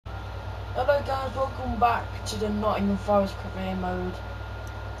Hello guys, welcome back to the Nottingham Forest career mode.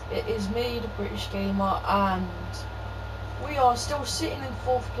 It is me, the British Gamer, and we are still sitting in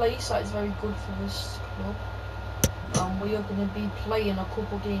 4th place. That is very good for this club. We are going to be playing a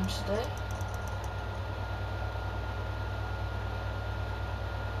couple games today.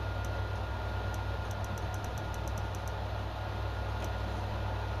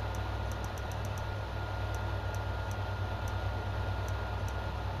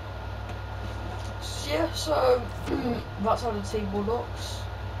 Yeah, so that's how the table looks.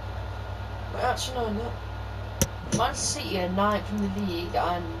 But actually, no. Man City are 9th in the league,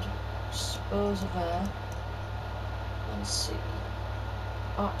 and Spurs are there. Man City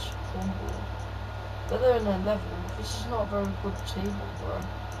actually crumbled. But they're in 11th. This is not a very good table, bro.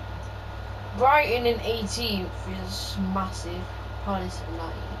 Brighton in 18th is massive. Palace in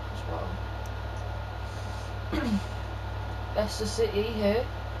 19th as well. Leicester City here.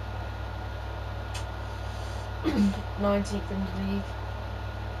 19th in the league.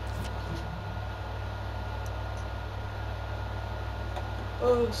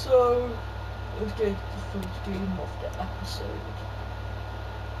 So let's get the first game of the episode.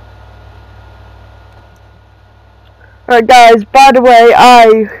 Right guys, by the way,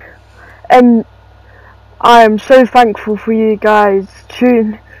 I am so thankful for you guys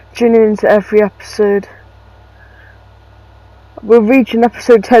tuning into every episode. We're reaching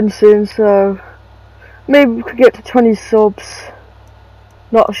episode 10 soon, so maybe we could get to 20 subs.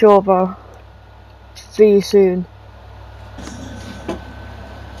 Not sure though. See you soon.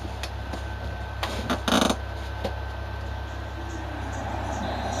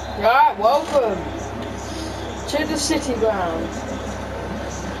 Right, welcome to the City Ground.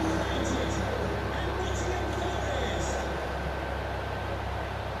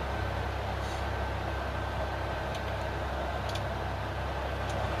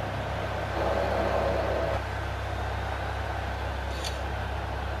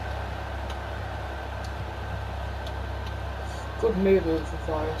 Good movement from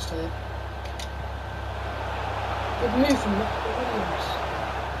Forest here. Good move from Neco Williams.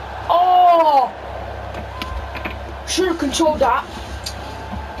 Oh! Should have controlled that.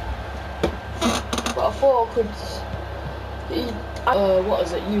 But I thought I could. What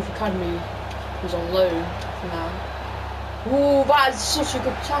is it? Youth Academy was on loan for now. Ooh, that is such a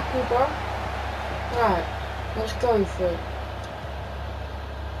good tackle, bro. Right, let's go for it.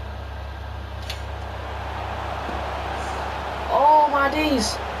 Oh my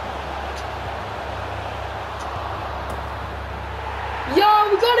days! Yo,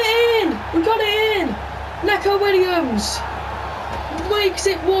 we got it in! We got it in! Neco Williams makes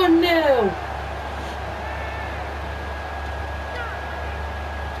it 1-0.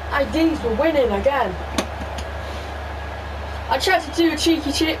 IDs were winning again. I tried to do a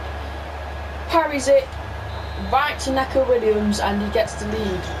cheeky chip, parries it right to Neco Williams, and he gets the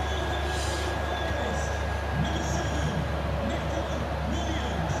lead.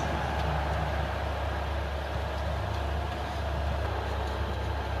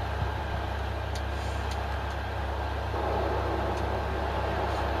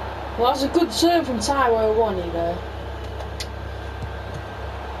 Well, that was a good turn from Taiwo Wani there.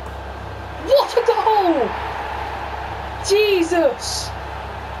 What a goal! Jesus!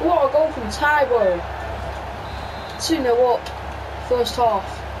 What a goal from Taiwo. 2-0 up, first half.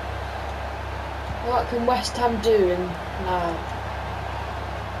 What can West Ham do now?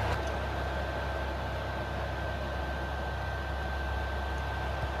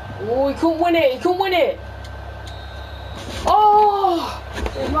 Oh, he couldn't win it, he couldn't win it! Oh!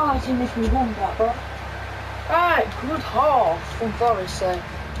 It might have made me won that, bro. Right, good half from Forest then.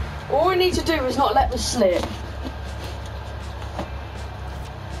 All we need to do is not let this slip.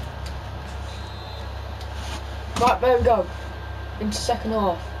 Right, there we go. Into second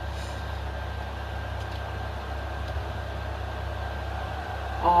half.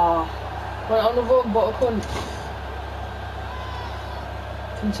 Went on the run, but I couldn't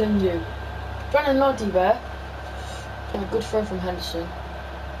continue. Brennan Loddy there. A good throw from Henderson.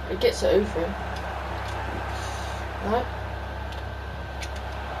 It gets it over him. Right.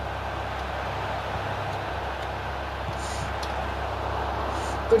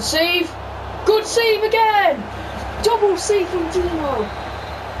 Good save! Good save again! Double save from Deano!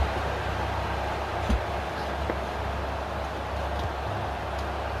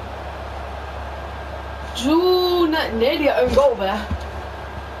 Ooh, nearly an own goal there.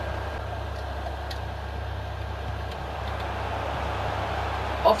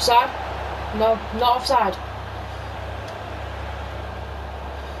 Offside? No, not offside.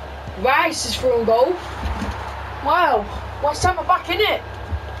 Rice is through on goal. Wow, West Ham are back in it.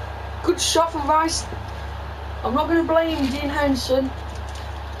 good shot from Rice. I'm not going to blame Dean Henson.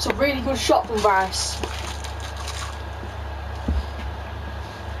 It's a really good shot from Rice.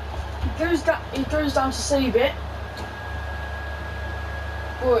 He goes down to save it.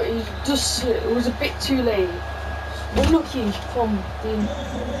 But it was a bit too late. Unlucky from Dean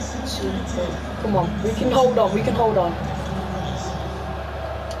Henson. Come on, we can hold on,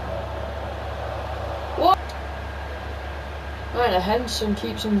 What? Right, Henson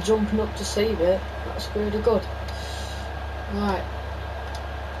keeps him jumping up to save it. That's really good. Right.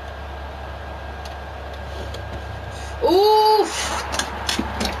 Oof!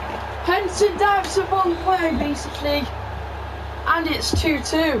 Henson dives the wrong way, basically. And it's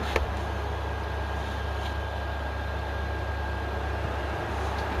 2-2.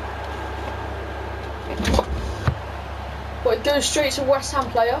 But it goes straight to West Ham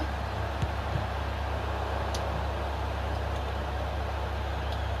player.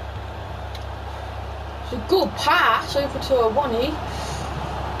 It's a good pass over to Awani.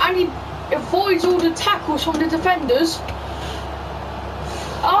 And he avoids all the tackles from the defenders.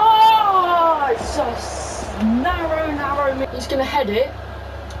 Oh, it's just narrow. He's going to head it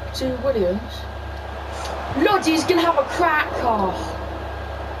to Williams. Lottie's going to have a crack. Oh.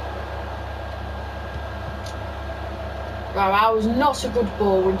 Right, that was not a good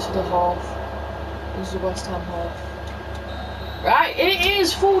ball into the half. This is the West Ham half. Right, it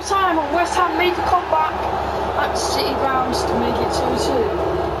is full time and West Ham make a comeback at City grounds to make it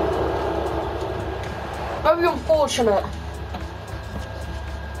 2-2. Very unfortunate.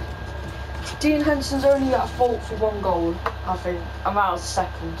 Dean Henson's only at fault for one goal, I think, and that was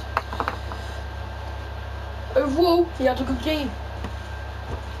second. Overall, he had a good game.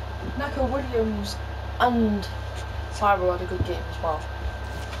 Neco, Williams and Tyro had a good game as well.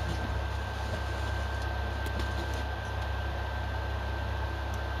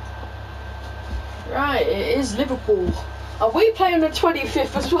 Right, it is Liverpool. Are we playing the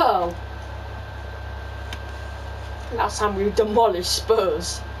 25th as well? Last time we demolished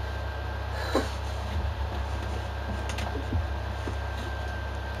Spurs.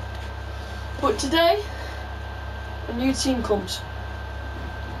 But today, a new team comes.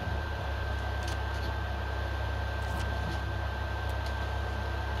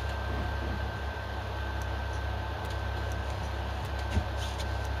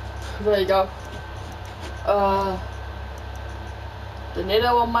 There you go.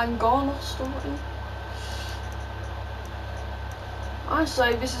 Deano and Mangana starting. I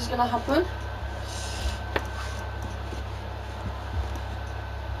say this is gonna happen.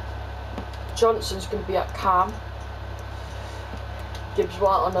 Johnson's going to be at cam. Gibbs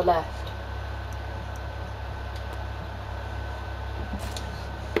right on the left.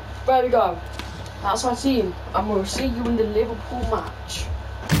 There we go. That's our team. And we'll see you in the Liverpool match.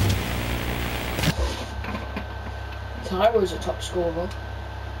 Tyro's a top scorer.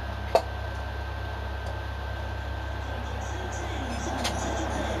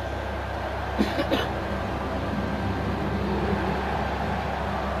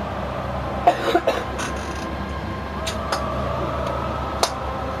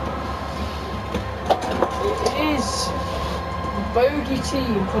 Bogey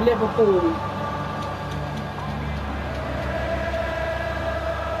team for Liverpool.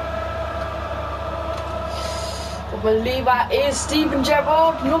 I believe that is Steven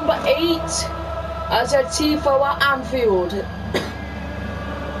Gerrard, number 8, as a tifo at Anfield.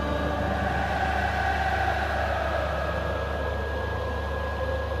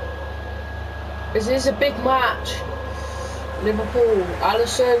 This is a big match. Liverpool,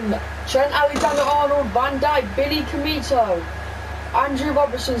 Alisson, Trent Alexander-Arnold, Van Dijk, Billy Comito, Andrew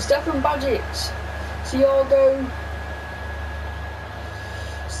Robertson, Stefan Bajic, Thiago,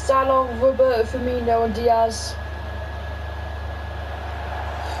 Salah, Roberto Firmino and Diaz.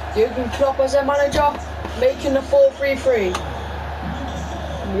 Jurgen Klopp as their manager, making the 4-3-3.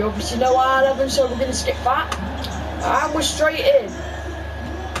 And we obviously know our 11, so we're going to skip that. And we're straight in.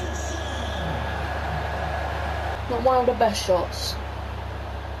 Not one of the best shots.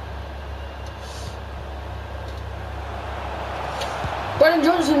 Brennan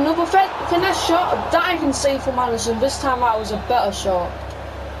Johnson, another finesse shot, a diving save from Alisson. This time that was a better shot.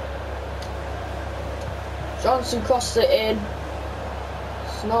 Johnson crossed it in.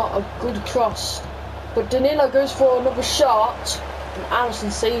 It's not a good cross. But Danilo goes for another shot and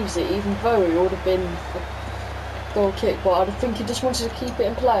Alisson saves it, even though it would have been a goal kick. But I think he just wanted to keep it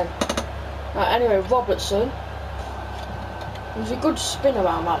in play. Right, anyway, Robertson. It was a good spin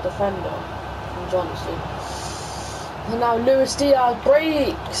around that defender from Johnson. And now Luis Diaz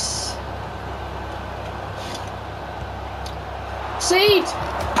breaks. Saved!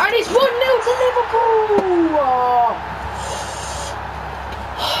 And it's 1-0 to Liverpool! Oh.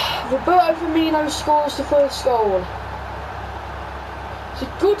 Roberto Firmino scores the first goal. It's a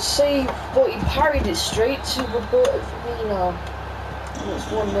good save, but he parried it straight to Roberto Firmino. And it's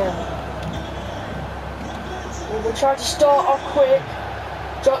 1-0. We'll try to start off quick.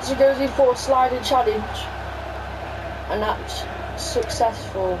 Johnson goes in for a sliding challenge. And that's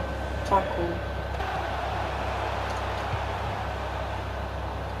successful tackle.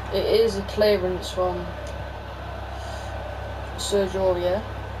 It is a clearance from Sergio Aurier.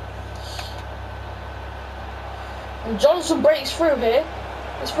 And Johnson breaks through here.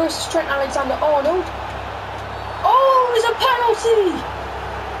 It's versus Trent Alexander-Arnold. Oh, it's a penalty!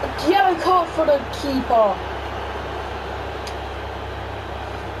 A yellow card for the keeper.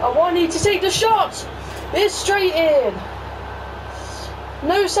 I need to take the shot. It's straight in.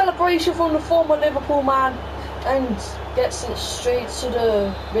 No celebration from the former Liverpool man, and gets it straight to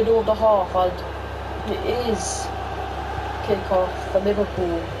the middle of the half. And it is kick-off for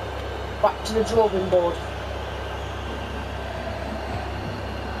Liverpool. Back to the drawing board.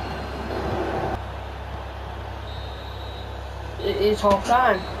 It is half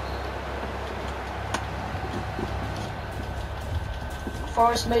time.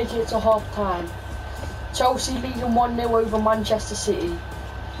 Forest make it to half time. Chelsea leading 1-0 over Manchester City.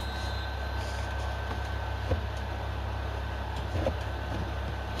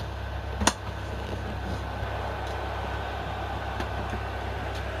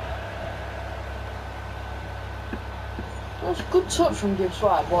 That's a good touch from Gibbs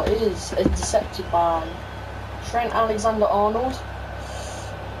White, but it is intercepted by Trent Alexander-Arnold.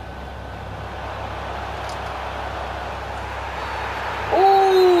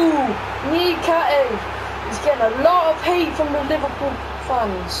 Neco is getting a lot of hate from the Liverpool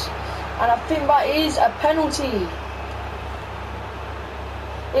fans, and I think that is a penalty.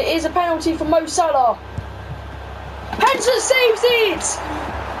 It is a penalty for Mo Salah. Henson saves it!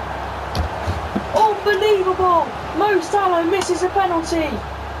 Unbelievable! Mo Salah misses a penalty.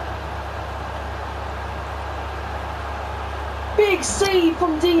 Big save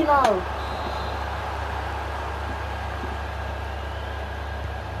from Deano.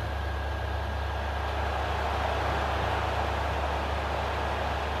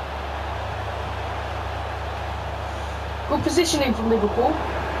 Good positioning from Liverpool.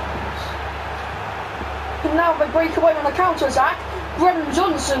 And now they break away on a counter-attack. Brennan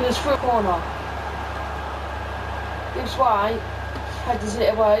Johnson is through a corner. Gibbs White headers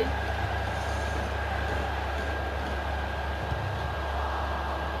it away.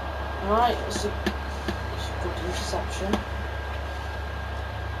 Right, it's a good interception.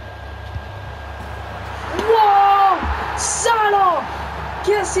 Whoa! Salah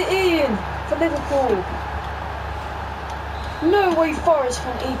gets it in for Liverpool. No way Forest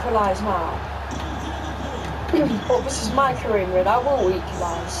can equalise now. But this is my career and I will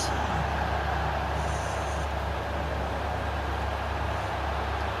equalise.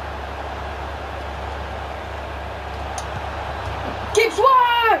 Gibbs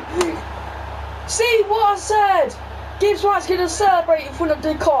White! See what I said? Gibbs White's going to celebrate in front of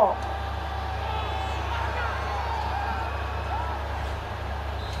the cop.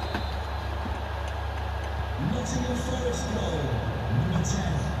 Nottingham Forest goal, number 10,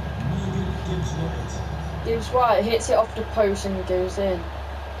 Gibbs White. Gibbs White hits it off the post and goes in.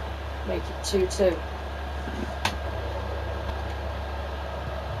 Make it 2-2.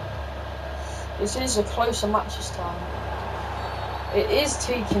 This is a closer match this time. It is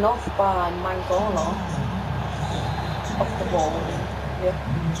taken off by Mangala. Off the ball. Yeah.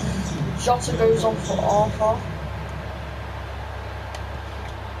 Jota goes on for Arthur.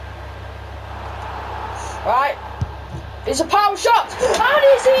 Right. It's a power shot! And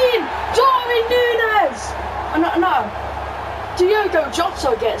it's in! Darwin Núñez! No. Diogo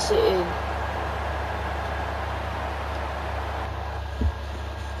Jota gets it in.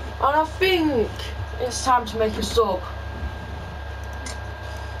 And I think it's time to make a sub.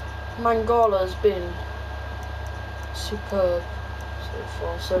 Mangala has been superb so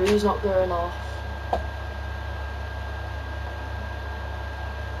far, so he's not going off.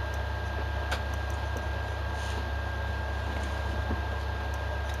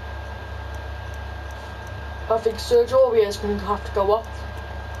 I think Sergio Aurier is going to have to go off.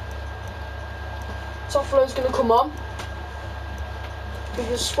 Toffolo's going to come on. We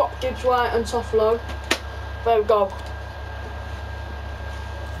can swap Gibbs White and Toffolo. There we go.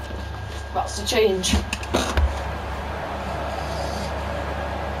 That's the change.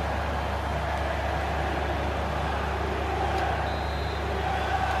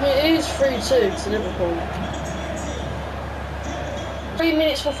 It is 3-2 to Liverpool. 3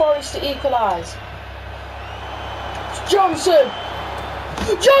 minutes for Forest to equalise. Johnson!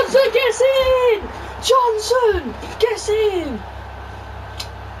 Johnson gets in! Johnson gets in!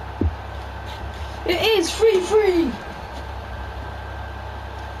 It is 3-3.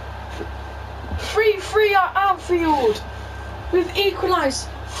 3-3 at Anfield. We've equalised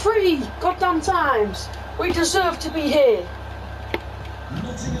 3 goddamn times. We deserve to be here.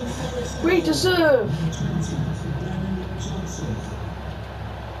 Nottingham Forest We goal. deserve. Number 20, Deano Johnson.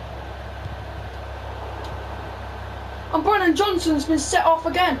 And Brennan Johnson's been set off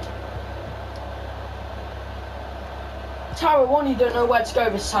again. Tarawani don't know where to go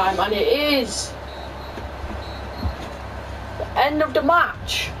this time, and it is the end of the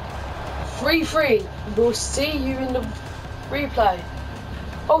match. 3-3. We'll see you in the replay.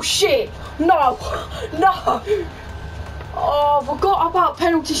 Oh shit! No! No! Oh, I forgot about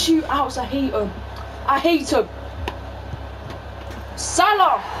penalty shootouts. I hate them. I hate them.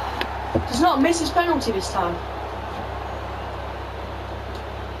 Salah does not miss his penalty this time.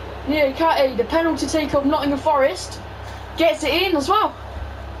 Yeah, Catty, the penalty taker of Nottingham Forest, gets it in as well.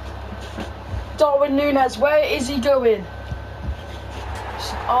 Darwin Núñez, where is he going?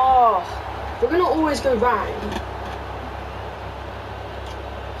 Oh, we're going to always go round.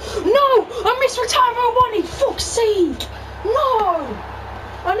 No! I missed Retiro Wani! Fuck's sake! No!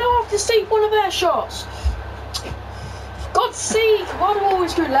 I know I have to save one of their shots. For God's sake, why do I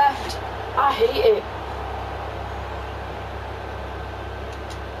always go left? I hate it.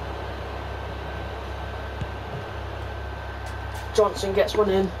 Johnson gets one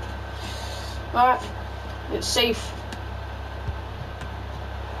in. Alright, it's safe.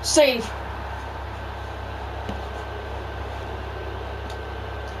 Save.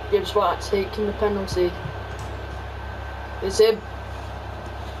 Gibbs White taking the penalty. It's him.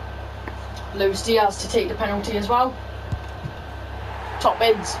 Luis Diaz to take the penalty as well. Top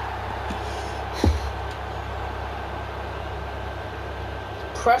ends.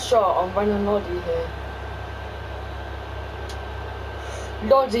 Pressure on Brennan Loddy here.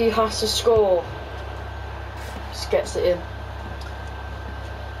 Loddy has to score. Just gets it in.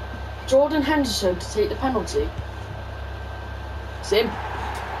 Jordan Henderson to take the penalty. It's him.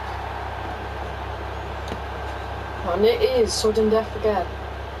 And it is sudden death again.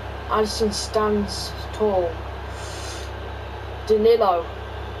 Addison stands tall. Danilo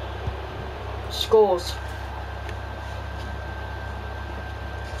scores.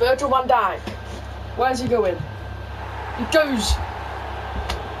 Virgil van Dijk. Where's he going? He goes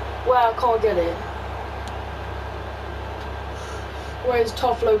where I can't get it. Where's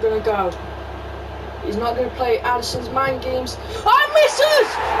Toffolo gonna go? He's not gonna play Addison's mind games. Oh, misses!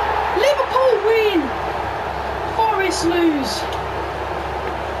 Liverpool win! Forest lose.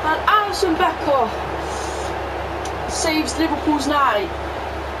 And Alisson Becker saves Liverpool's night.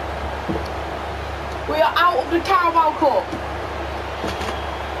 We are out of the Carabao Cup.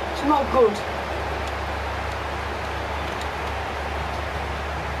 It's not good.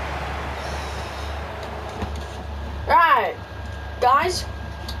 Right, guys,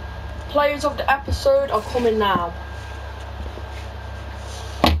 players of the episode are coming now.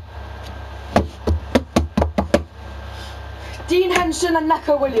 Dean Henderson and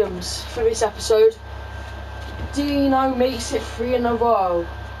Neco Williams for this episode. Deano makes it 3 in a row.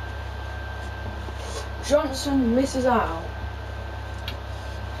 Johnson misses out.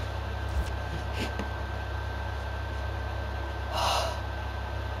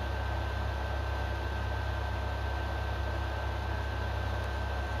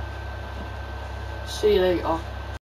 See you later.